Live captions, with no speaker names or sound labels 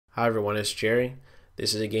Hi everyone, it's Jerry.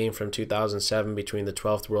 This is a game from 2007 between the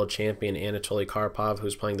 12th world champion Anatoly Karpov,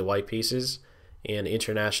 who's playing the white pieces, and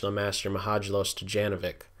international master Mihajlo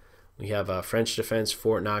Stojanovic. We have a French defense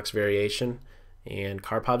Fort Knox variation, and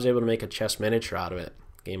Karpov's able to make a chess miniature out of it.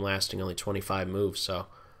 Game lasting only 25 moves, so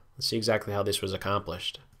let's see exactly how this was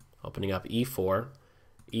accomplished. Opening up e4,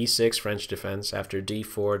 e6 French defense after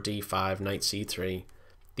d4, d5, knight c3.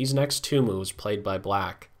 These next two moves played by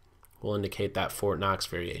black will indicate that Fort Knox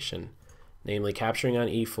variation, namely capturing on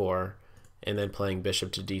e4 and then playing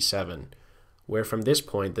bishop to d7, where from this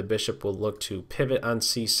point the bishop will look to pivot on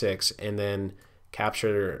c6 and then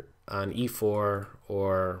capture on e4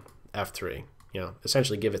 or f3,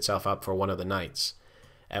 essentially give itself up for one of the knights,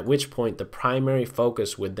 at which point the primary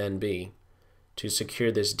focus would then be to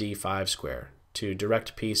secure this d5 square, to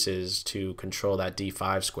direct pieces to control that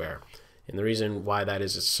d5 square. And the reason why that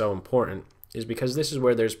is so important is because this is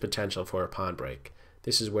where there's potential for a pawn break.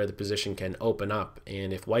 This is where the position can open up,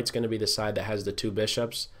 and if white's going to be the side that has the two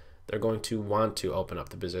bishops, they're going to want to open up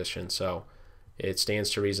the position, so it stands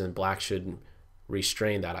to reason black should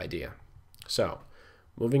restrain that idea. So,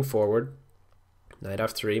 moving forward, knight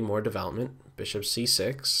f3, more development, bishop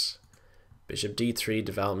c6, bishop d3,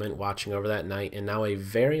 development, watching over that knight, and now a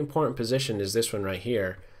very important position is this one right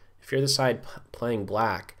here. If you're the side playing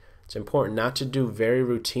black, it's important not to do very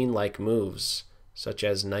routine-like moves, such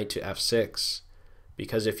as knight to f6,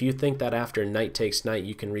 because if you think that after knight takes knight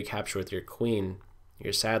you can recapture with your queen,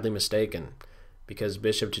 you're sadly mistaken, because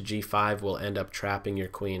bishop to g5 will end up trapping your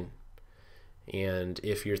queen. And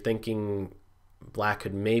if you're thinking black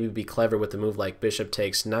could maybe be clever with a move like bishop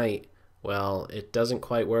takes knight, well, it doesn't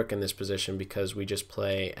quite work in this position because we just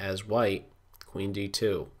play as white, queen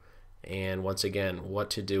d2. And once again, what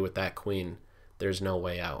to do with that queen? There's no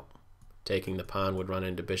way out. Taking the pawn would run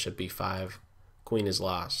into bishop b5, queen is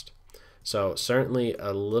lost. So certainly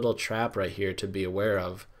a little trap right here to be aware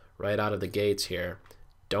of right out of the gates here.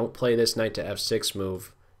 Don't play this knight to f6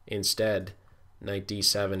 move. Instead, knight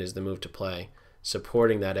d7 is the move to play,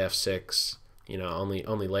 supporting that f6.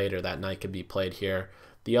 Only later that knight could be played here.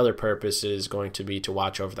 The other purpose is going to be to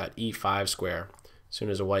watch over that e5 square. As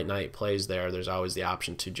soon as a white knight plays there, there's always the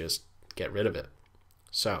option to just get rid of it.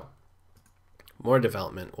 So, more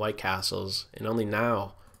development, white castles, and only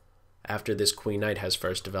now, after this queen knight has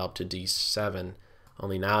first developed to d7,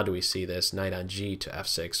 only now do we see this knight on g to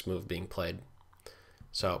f6 move being played.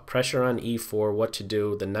 So pressure on e4, what to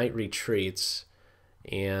do, the knight retreats,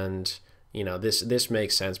 and this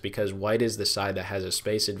makes sense because white is the side that has a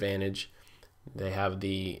space advantage. They have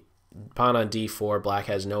the pawn on d4, black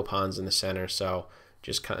has no pawns in the center, so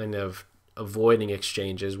just kind of avoiding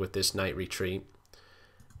exchanges with this knight retreat.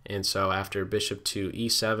 And so after bishop to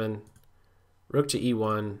e7, rook to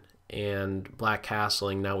e1, and black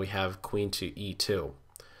castling, now we have queen to e2.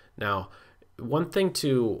 Now, one thing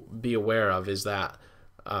to be aware of is that,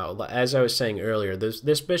 as I was saying earlier,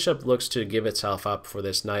 this bishop looks to give itself up for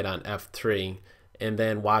this knight on f3, and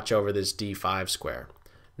then watch over this d5 square.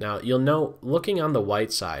 Now, you'll note, looking on the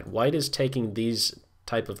white side, white is taking these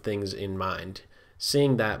type of things in mind,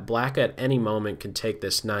 seeing that black at any moment can take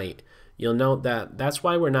this knight. You'll note that that's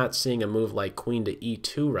why we're not seeing a move like queen to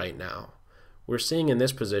e2 right now. We're seeing in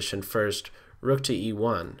this position first rook to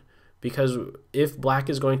e1, because if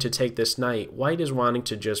black is going to take this knight, white is wanting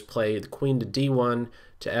to just play the queen to d1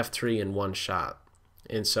 to f3 in one shot.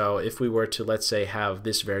 And so if we were to, let's say, have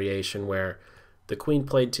this variation where the queen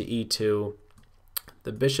played to e2,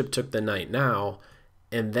 the bishop took the knight now,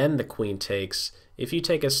 and then the queen takes, if you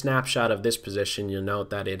take a snapshot of this position, you'll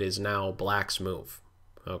note that it is now black's move.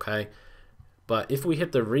 Okay? But if we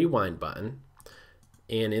hit the rewind button,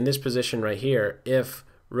 and in this position right here, if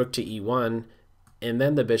rook to e1, and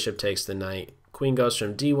then the bishop takes the knight, queen goes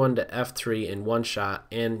from d1 to f3 in one shot,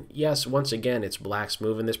 and yes, once again, it's black's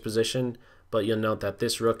move in this position, but you'll note that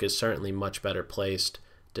this rook is certainly much better placed,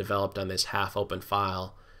 developed on this half-open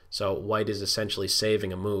file, so white is essentially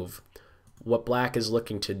saving a move. What black is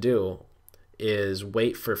looking to do is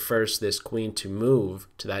wait for first this queen to move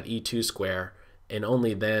to that e2 square, and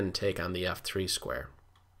only then take on the f3 square.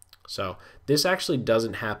 So this actually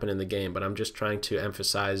doesn't happen in the game, but I'm just trying to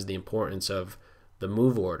emphasize the importance of the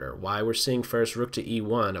move order, why we're seeing first rook to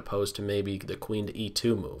e1 opposed to maybe the queen to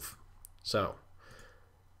e2 move. So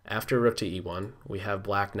after rook to e1, we have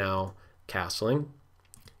black now castling,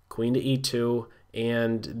 queen to e2,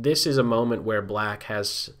 and this is a moment where black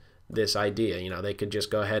has this idea, they could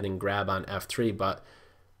just go ahead and grab on f3, but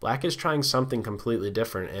black is trying something completely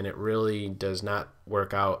different, and it really does not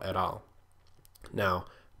work out at all. Now,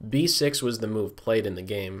 b6 was the move played in the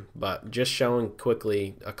game, but just showing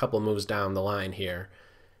quickly a couple moves down the line here.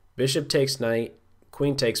 Bishop takes knight,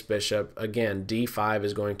 queen takes bishop. Again, d5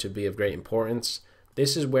 is going to be of great importance.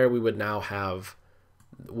 This is where we would now have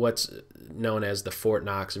what's known as the Fort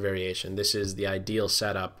Knox variation. This is the ideal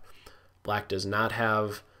setup. Black does not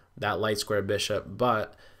have that light square bishop,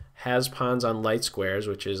 but has pawns on light squares,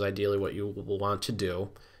 which is ideally what you will want to do.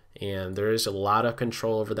 And there is a lot of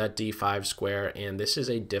control over that d5 square, and this is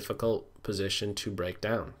a difficult position to break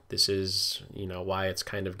down. This is, why it's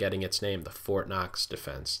kind of getting its name, the Fort Knox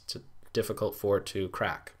defense. It's a difficult fort to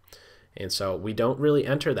crack. And so we don't really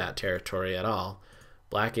enter that territory at all.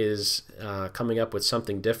 Black is coming up with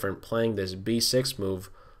something different, playing this b6 move,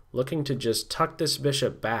 looking to just tuck this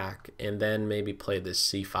bishop back and then maybe play this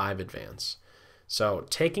c5 advance. So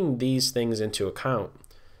taking these things into account,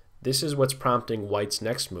 this is what's prompting white's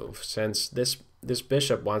next move. Since this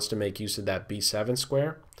bishop wants to make use of that b7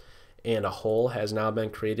 square, and a hole has now been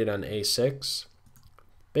created on a6,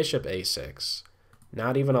 bishop a6,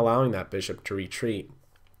 not even allowing that bishop to retreat.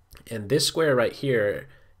 And this square right here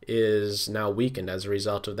is now weakened as a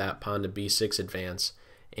result of that pawn to b6 advance,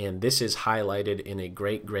 and this is highlighted in a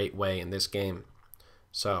great way in this game.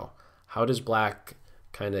 So how does black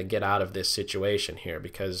kind of get out of this situation here?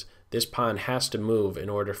 Because this pawn has to move in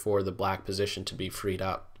order for the black position to be freed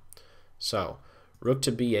up. So rook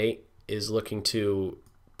to b8 is looking to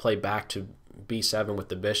play back to b7 with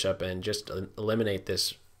the bishop and just eliminate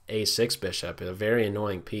this a6 bishop, a very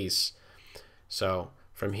annoying piece. So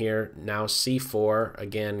from here, now c4,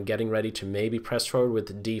 again getting ready to maybe press forward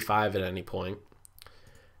with d5 at any point.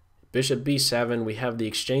 Bishop b7, we have the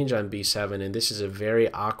exchange on b7, and this is a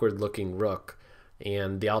very awkward looking rook,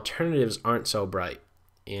 and the alternatives aren't so bright.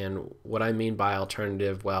 And what I mean by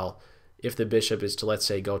alternative, well, if the bishop is to, let's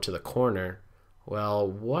say, go to the corner, well,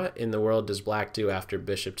 what in the world does black do after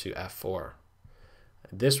bishop to f4?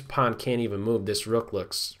 This pawn can't even move. This rook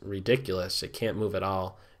looks ridiculous. It can't move at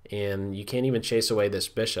all, and you can't even chase away this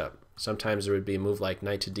bishop. Sometimes there would be a move like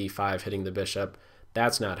knight to d5 hitting the bishop.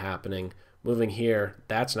 That's not happening. Moving here,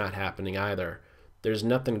 that's not happening either. There's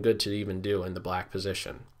nothing good to even do in the black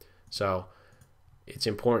position. So it's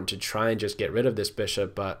important to try and just get rid of this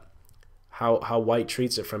bishop, but how white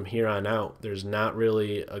treats it from here on out, there's not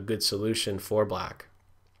really a good solution for black.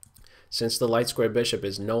 Since the light square bishop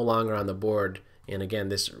is no longer on the board, and again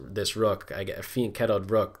this rook, I get a fianchettoed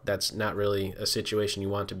rook, that's not really a situation you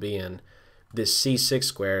want to be in. This c6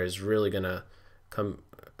 square is really gonna come,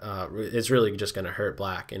 it's really just gonna hurt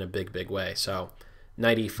black in a big way. So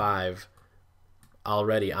knight e5,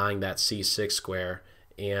 already eyeing that c6 square,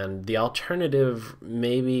 and the alternative,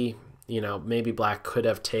 maybe black could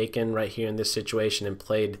have taken right here in this situation and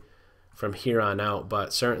played from here on out,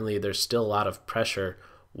 but certainly there's still a lot of pressure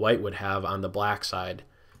white would have on the black side.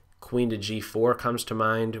 Queen to g4 comes to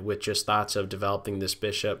mind with just thoughts of developing this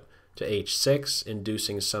bishop to h6,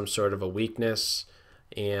 inducing some sort of a weakness,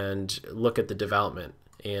 and look at the development.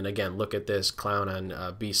 And again, look at this clown on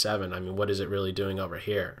b7. I mean, what is it really doing over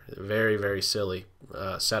here? Very silly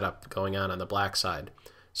setup going on the black side.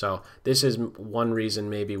 So this is one reason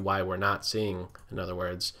maybe why we're not seeing, in other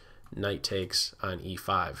words, knight takes on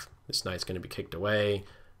e5. This knight's going to be kicked away,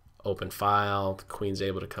 open file, the queen's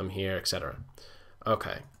able to come here, etc.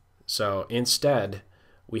 Okay, so instead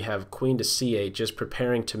we have queen to c8, just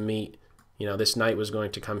preparing to meet, this knight was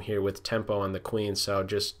going to come here with tempo on the queen, so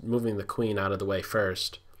just moving the queen out of the way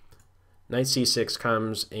first. Knight c6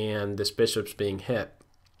 comes, and this bishop's being hit.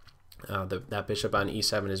 That bishop on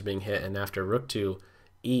e7 is being hit, and after rook to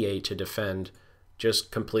e8 to defend,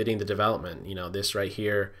 just completing the development. This right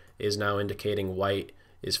here is now indicating white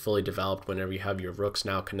is fully developed. Whenever you have your rooks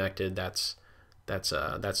now connected, that's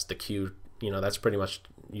the cue. That's pretty much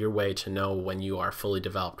your way to know when you are fully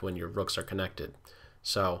developed, when your rooks are connected.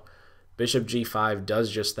 So bishop g5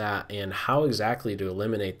 does just that. And how exactly to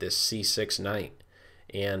eliminate this c6 knight?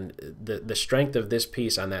 And the strength of this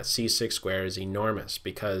piece on that c6 square is enormous,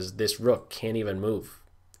 because this rook can't even move.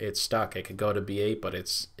 It's stuck. It could go to b8, but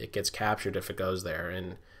it gets captured if it goes there,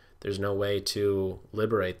 and there's no way to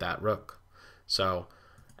liberate that rook. So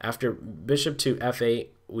after bishop to f8,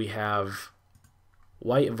 we have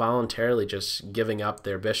white voluntarily just giving up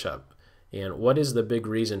their bishop. And what is the big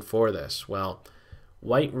reason for this? Well,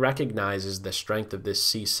 white recognizes the strength of this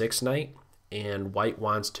c6 knight, and white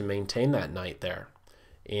wants to maintain that knight there.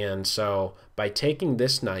 And so by taking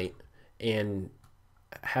this knight and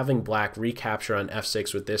having black recapture on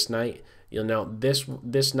f6 with this knight, you'll note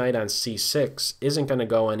this knight on c6 isn't going to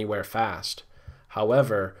go anywhere fast.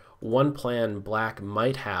 However, one plan black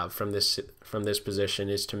might have from this position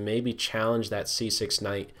is to maybe challenge that c6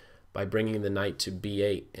 knight by bringing the knight to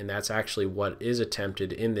b8, and that's actually what is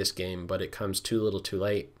attempted in this game, but it comes too little too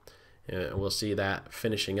late. And we'll see that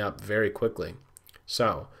finishing up very quickly.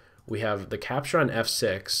 So we have the capture on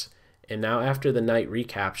f6, and now after the knight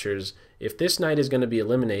recaptures, if this knight is going to be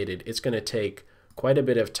eliminated, it's going to take quite a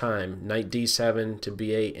bit of time, knight d7 to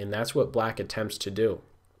b8, and that's what black attempts to do.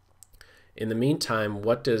 In the meantime,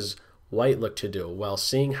 what does white look to do? Well,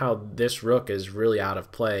 seeing how this rook is really out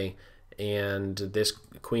of play and this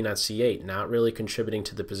queen on c8 not really contributing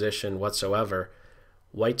to the position whatsoever,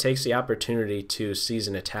 white takes the opportunity to seize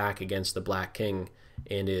an attack against the black king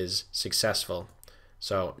and is successful.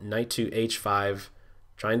 So knight to h5,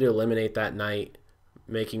 trying to eliminate that knight,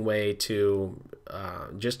 making way to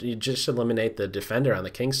just eliminate the defender on the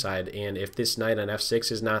king side. And if this knight on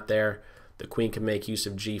f6 is not there, the queen can make use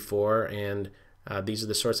of g4, and these are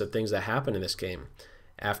the sorts of things that happen in this game.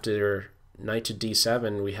 After knight to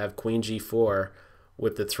d7, we have queen g4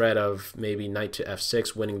 with the threat of maybe knight to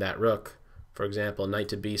f6 winning that rook. For example, knight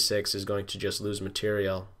to b6 is going to just lose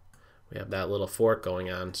material. We have that little fork going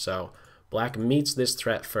on. So black meets this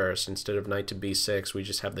threat first. Instead of knight to b6, we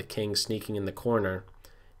just have the king sneaking in the corner.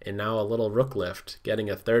 And now a little rook lift, getting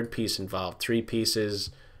a third piece involved. 3 pieces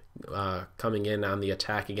coming in on the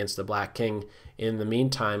attack against the black king. In the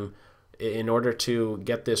meantime, in order to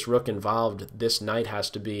get this rook involved, this knight has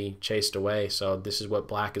to be chased away. So this is what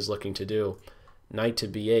black is looking to do. Knight to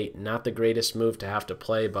b8, not the greatest move to have to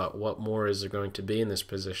play, but what more is there going to be in this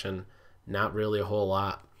position? Not really a whole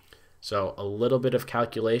lot. So a little bit of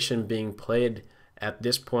calculation being played at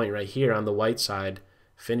this point right here on the white side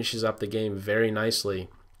finishes up the game very nicely.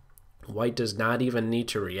 White does not even need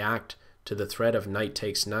to react to the threat of knight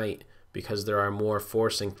takes knight because there are more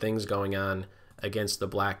forcing things going on against the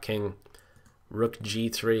black king. Rook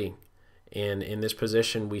g3, and in this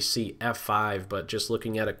position we see f5, but just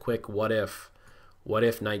looking at a quick what if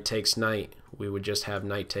knight takes knight, we would just have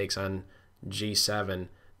knight takes on g7.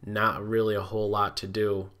 Not really a whole lot to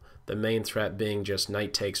do. The main threat being just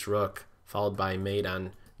knight takes rook followed by mate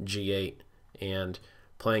on g8, and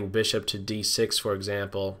playing bishop to d6, for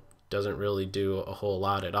example, doesn't really do a whole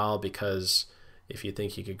lot at all, because if you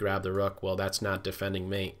think you could grab the rook, well, that's not defending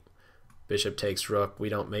mate. Bishop takes rook, we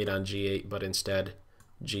don't mate on g8, but instead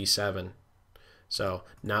g7. So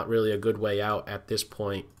not really a good way out at this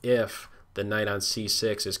point if the knight on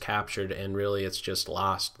c6 is captured, and really it's just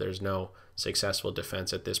lost. There's no successful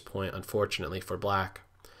defense at this point, unfortunately for black.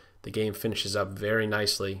 The game finishes up very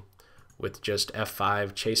nicely with just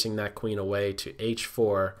f5, chasing that queen away to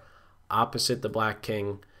h4 opposite the black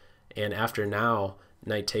king. And after now,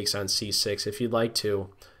 knight takes on c6. If you'd like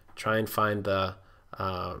to try and find the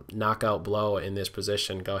knockout blow in this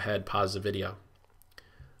position, go ahead, pause the video.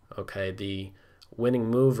 Okay, the winning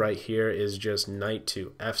move right here is just knight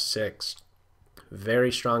to f6.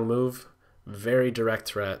 Very strong move, very direct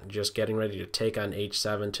threat, just getting ready to take on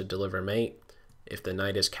h7 to deliver mate. If the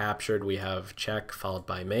knight is captured, we have check followed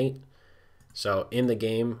by mate. So in the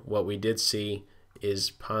game, what we did see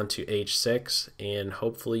is pawn to h6, and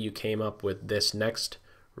hopefully you came up with this next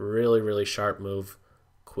really sharp move.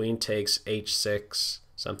 Queen takes h6,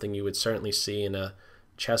 something you would certainly see in a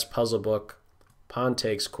chess puzzle book. Pawn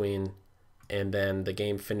takes queen, and then the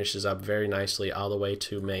game finishes up very nicely all the way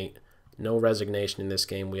to mate. No resignation in this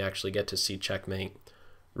game. We actually get to see checkmate.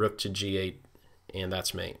 Rook to g8, and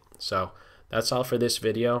that's mate. So that's all for this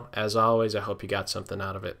video. As always, I hope you got something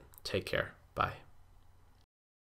out of it. Take care. Bye.